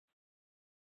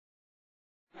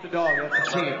The dog,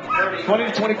 that's a team. 20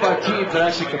 to 25 teams that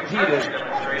actually competed.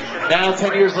 Now,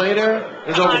 10 years later,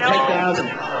 there's over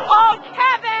 10,000. Oh,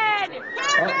 Kevin!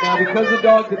 Now, because the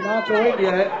dog did not go in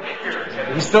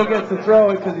yet, he still gets to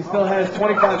throw it because he still has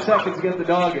 25 seconds to get the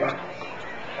dog in.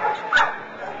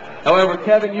 However,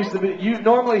 Kevin used to be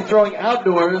normally throwing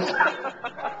outdoors,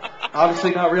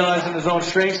 obviously not realizing his own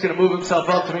strengths, going to move himself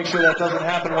up to make sure that doesn't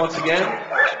happen once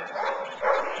again.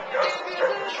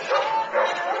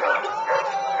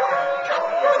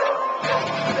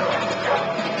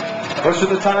 Pushing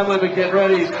the time limit, get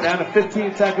ready. Down to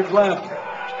 15 seconds left.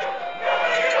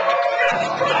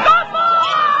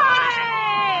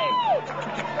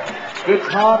 Good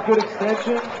top, good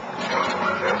extension.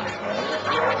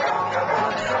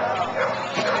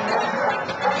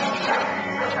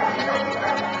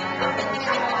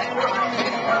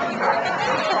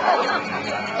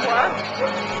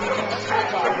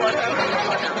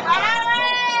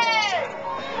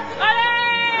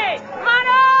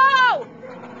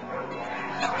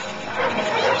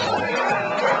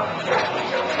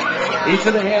 Each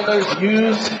of the handlers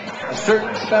use a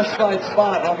certain specified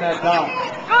spot on that dot.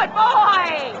 Good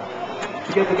boy!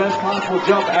 To get the best possible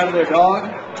jump out of their dog.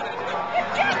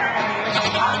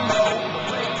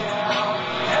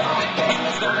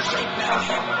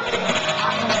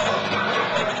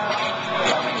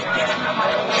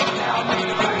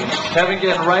 Kevin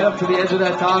getting right up to the edge of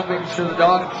that dog, making sure the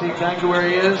dog can see exactly where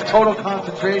he is. Total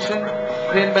concentration.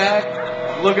 Pin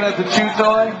back. Looking at the chew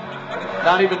toy.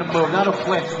 Not even a move, not a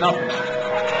flinch, nothing. Good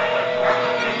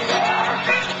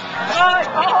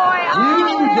boy,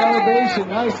 Huge elevation,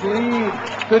 nice lead.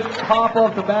 Good pop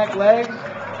off the back legs. As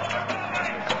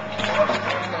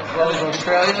well as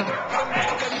Australia.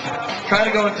 Trying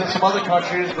to go into some other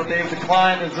countries, but they've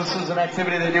declined as this is an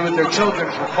activity they do with their children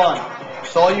for fun.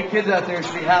 So all you kids out there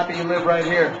should be happy you live right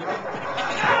here.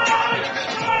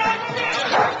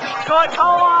 good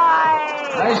boy!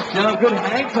 Nice jump, good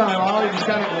hang time, Ollie, just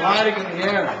kind of gliding in the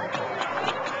air.